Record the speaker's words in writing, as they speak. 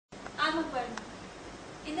I'm Aparna.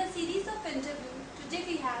 In the series of interviews, today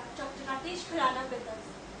we have Dr. Rakesh Khurana with us.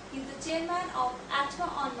 He's the chairman of ATMA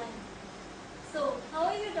Online. So, how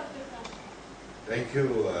are you, Dr. Khurana? Thank you,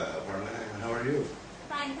 Aparna. How are you?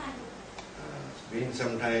 Fine, thank you. It's been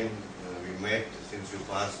some time we met since you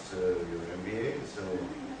passed your MBA, so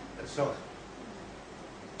let's talk.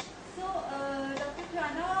 So, Dr.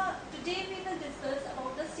 Khurana, today we will discuss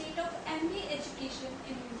about the state of MBA education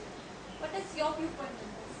in India. What is your viewpoint on this?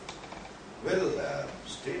 Well,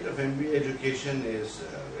 state of MBA education is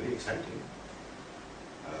very exciting.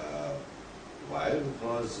 Why?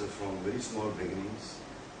 Because from very small beginnings,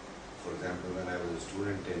 for example, when I was a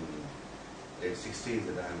student in late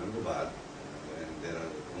 60s at Ahmedabad, when there are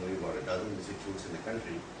only about a dozen institutes in the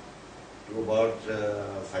country, to about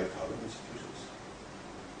 5,000 institutions.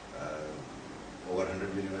 Over 100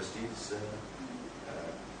 universities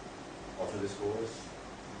offer this course.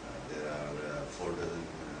 There are 4 dozen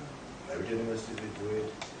private universities which do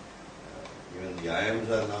it. Even the IIMs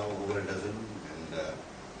are now over a dozen, and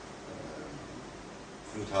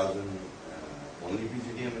few thousand only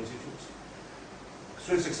PGDM institutes.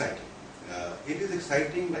 So it's exciting. It is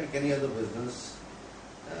exciting like any other business,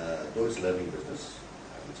 though it's learning business,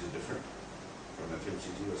 which is different from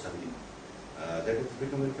FMCG or something, that it's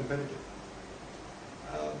become very competitive.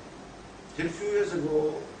 Till a few years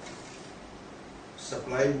ago,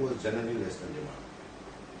 supply was generally less than demand.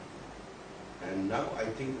 And now I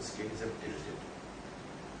think the scales have tilted.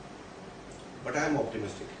 But I am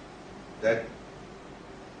optimistic that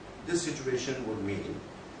this situation would mean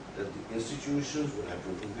that the institutions will have to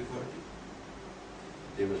improve the quality.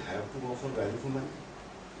 They will have to offer value for money.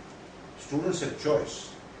 Students have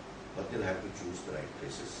choice, but they'll have to choose the right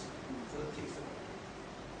places for the things they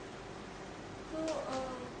want. So,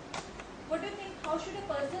 what do you think? How should a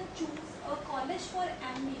person choose a college for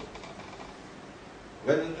MBA?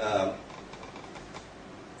 Well,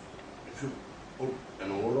 if you put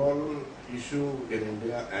an overall issue in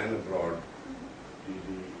India and abroad, the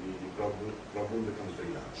problem becomes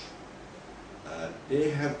very large.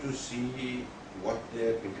 They have to see what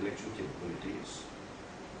their intellectual capability is.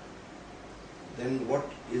 Then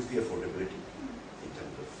what is the affordability in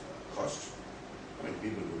terms of cost? I mean,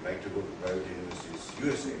 people would like to go to private universities,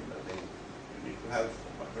 USA, but then you need to have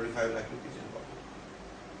about 25 lakh rupees in pocket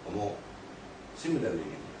or more. Similarly in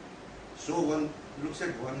India. So one looks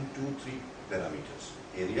at 1, 2, 3 parameters.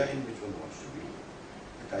 Area in which one wants to be,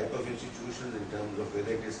 the type of institutions in terms of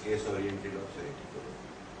whether it is case-oriented or theoretical,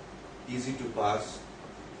 easy to pass,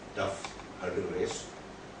 tough hurdle race,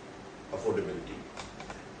 affordability,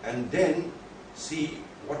 and then see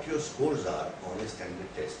what your scores are on a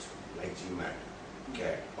standard test like GMAT,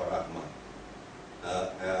 CAT or ATMA,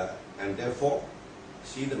 and therefore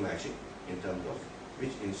see the matching in terms of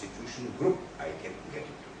which institution group I can get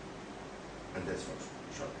into, and that's what's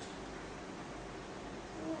shortest.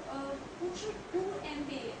 So, who should do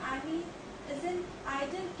MBA? I mean, is an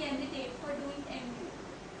ideal candidate for doing MBA?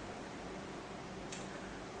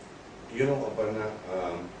 You know, Aparna,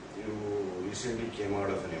 you recently came out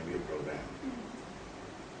of an MBA program.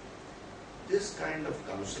 This kind of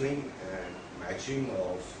counseling and matching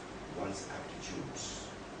of one's aptitudes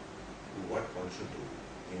to what one should do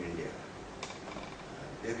in India,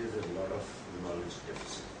 there is a lot of knowledge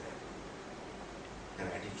deficit there,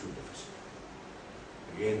 an attitude deficit.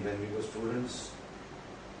 Again, when we were students,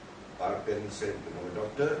 our parents said, become a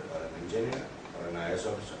doctor or an engineer or an IAS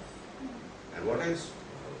officer. And what else?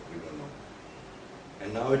 We don't know.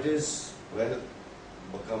 And now it is, well,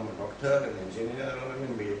 become a doctor, an engineer or an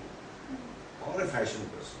MBA or a fashion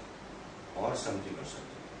person or something or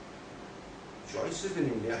something. Choices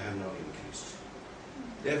in India have now increased.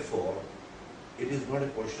 Therefore, it is not a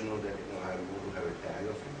question of that, I am going to have a tag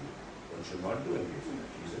of MBA. One should not do MBA for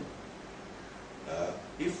that reason.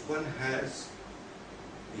 If one has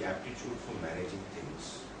the aptitude for managing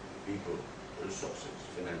things, people, resources,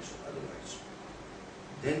 financial, otherwise,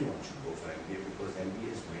 then one should go for MBA because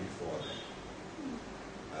MBA is meant for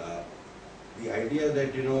that. The idea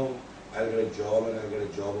that, I'll get a job and I'll get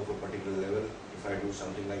a job of a particular level if I do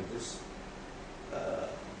something like this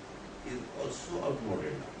is also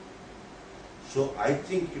outmoded now. So I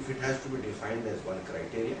think if it has to be defined as one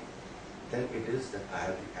criteria, then it is that I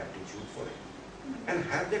have the aptitude for it. And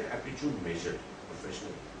have that aptitude measured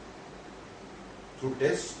professionally through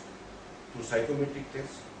tests, through psychometric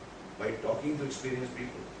tests, by talking to experienced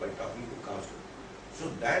people, by talking to counselors. So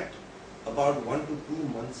that about 1 to 2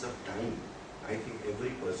 months of time, I think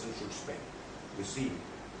every person should spend to see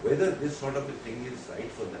whether this sort of a thing is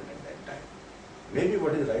right for them at that time. Maybe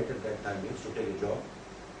what is right at that time is to take a job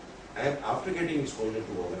and after getting exposure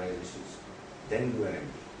to organizations, then do an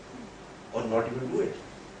MBA. or not even do it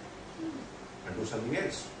and do something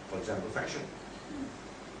else, for example fashion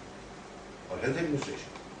or health administration.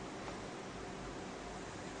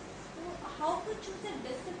 So how to choose a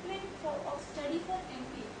discipline of study for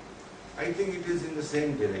MBA? I think it is in the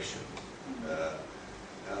same direction.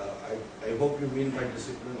 I hope you mean by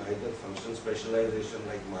discipline either functional specialization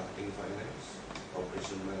like marketing, finance,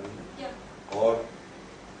 operational management, Yeah. or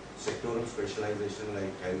sectoral specialization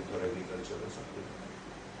like health or agriculture or something.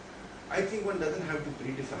 I think one doesn't have to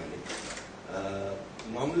predefine it.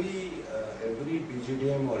 Normally, every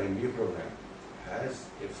PGDM or MBA program has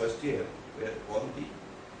a first year where all the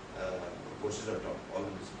courses are taught, all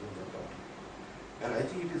the disciplines are taught. And I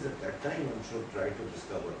think it is at that time one should try to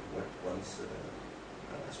discover what one's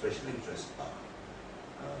special interests are.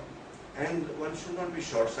 And one should not be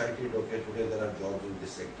short-sighted, okay, today there are jobs in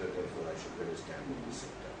this sector, therefore I should get a stand in this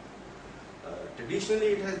sector. Traditionally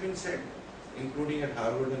it has been said, including at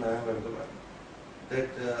Harvard and IIM Ahmedabad, that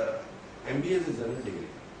MBA is a general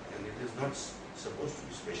degree and it is not supposed to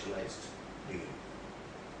be specialized degree.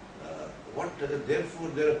 Therefore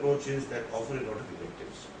their approach is that offer a lot of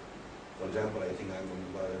electives. For example, I think IIM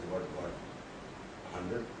Ahmedabad has got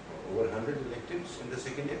 100 over 100 electives in the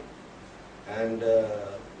second year, and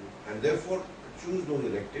therefore choose those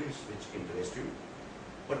electives which interest you,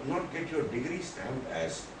 but not get your degree stamped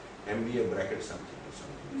as MBA bracket something or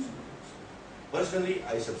something. Personally,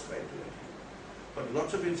 I subscribe to that. But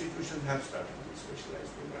lots of institutions have started with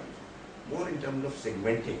specialized programs, more in terms of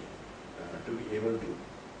segmenting to be able to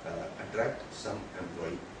attract some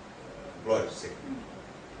employer segment.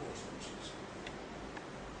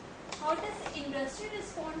 How does industry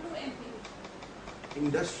respond to MBA?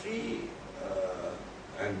 Industry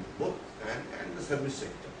and the service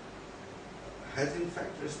sector has in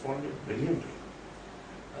fact responded brilliantly.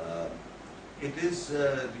 It is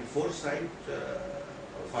the foresight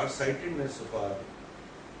or far-sightedness of our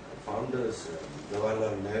founders,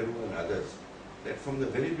 Jawaharlal Nehru and others, that from the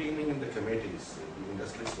very beginning in the committees, the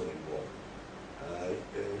industries were involved.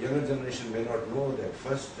 Younger generation may not know that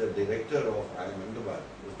first director of IIM Ahmedabad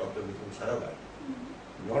was Dr. Vikram Sarabhai,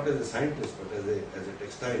 not as a scientist but as a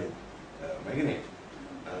textile magnate,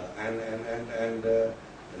 and a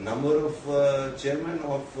number of chairmen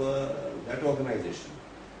of that organization,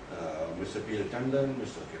 Mr. P. L. Tandon,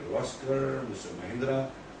 Mr. Kirloskar, Mr. Mahindra,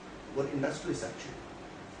 were industrialists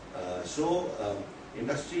actually. So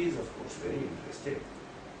industry is of course very interested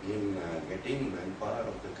in getting manpower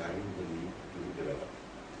of the kind they need to be developed.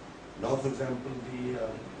 Now, for example, the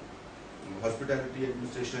Hospitality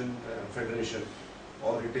Administration Federation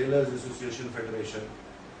or Retailers Association Federation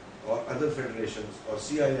or other federations or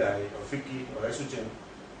CII or FICCI or ASSOCHAM,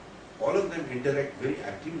 all of them interact very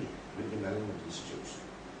actively with the management institutes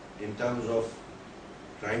in terms of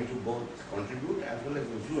trying to both contribute as well as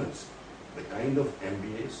influence the kind of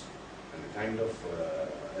MBAs and the kind of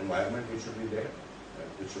environment which should be there,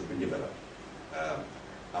 which should be developed.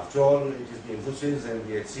 After all, it is the Infosys and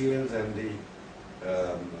the HCLs and the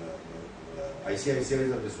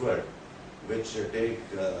ICICIs of this world which take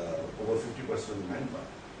over 50% of the manpower.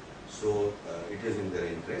 So it is in their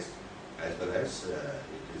interest as well as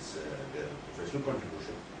it is their professional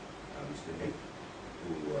contribution which they make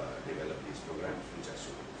to develop these programs which are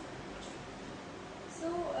suitable for the industry. So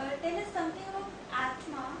tell us something about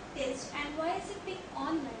ATMA test and why is it being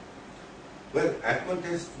online? Well, ATMA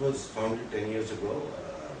test was founded 10 years ago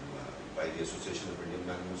by the Association of Indian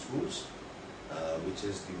Management Schools, which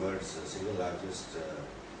is the world's single largest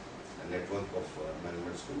network of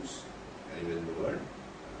management schools anywhere in the world,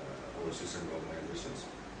 over 600 organizations.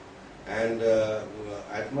 And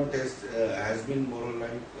ATMA test has been more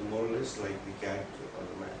or less like the CAT or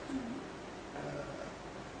the MAT.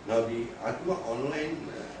 Now the ATMA Online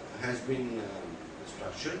has been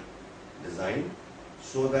structured, designed,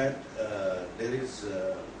 so that there is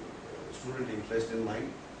student interest in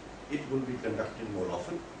mind. It will be conducted more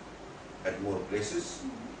often at more places.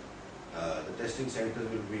 The testing centers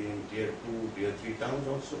will be in tier 2, tier 3 towns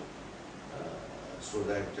also, so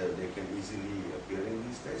that they can easily appear in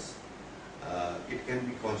these tests. It can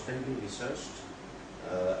be constantly researched.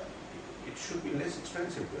 It should be less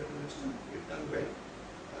expensive to administer if done well.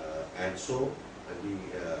 And so the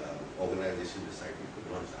organization decided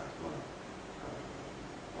to launch ATMA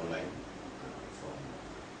Online from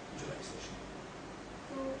July session.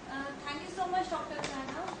 So thank you so much, Dr.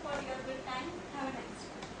 Khurana, for your good time. Have a nice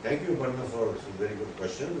day. Thank you, Parna, for some very good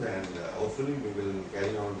questions, and hopefully we will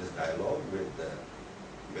carry on this dialogue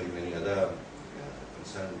with many other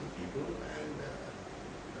concerned people and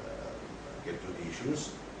get to the issues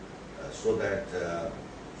so that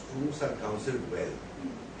students are counseled well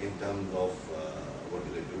in terms of what do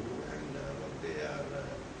they do and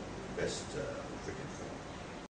best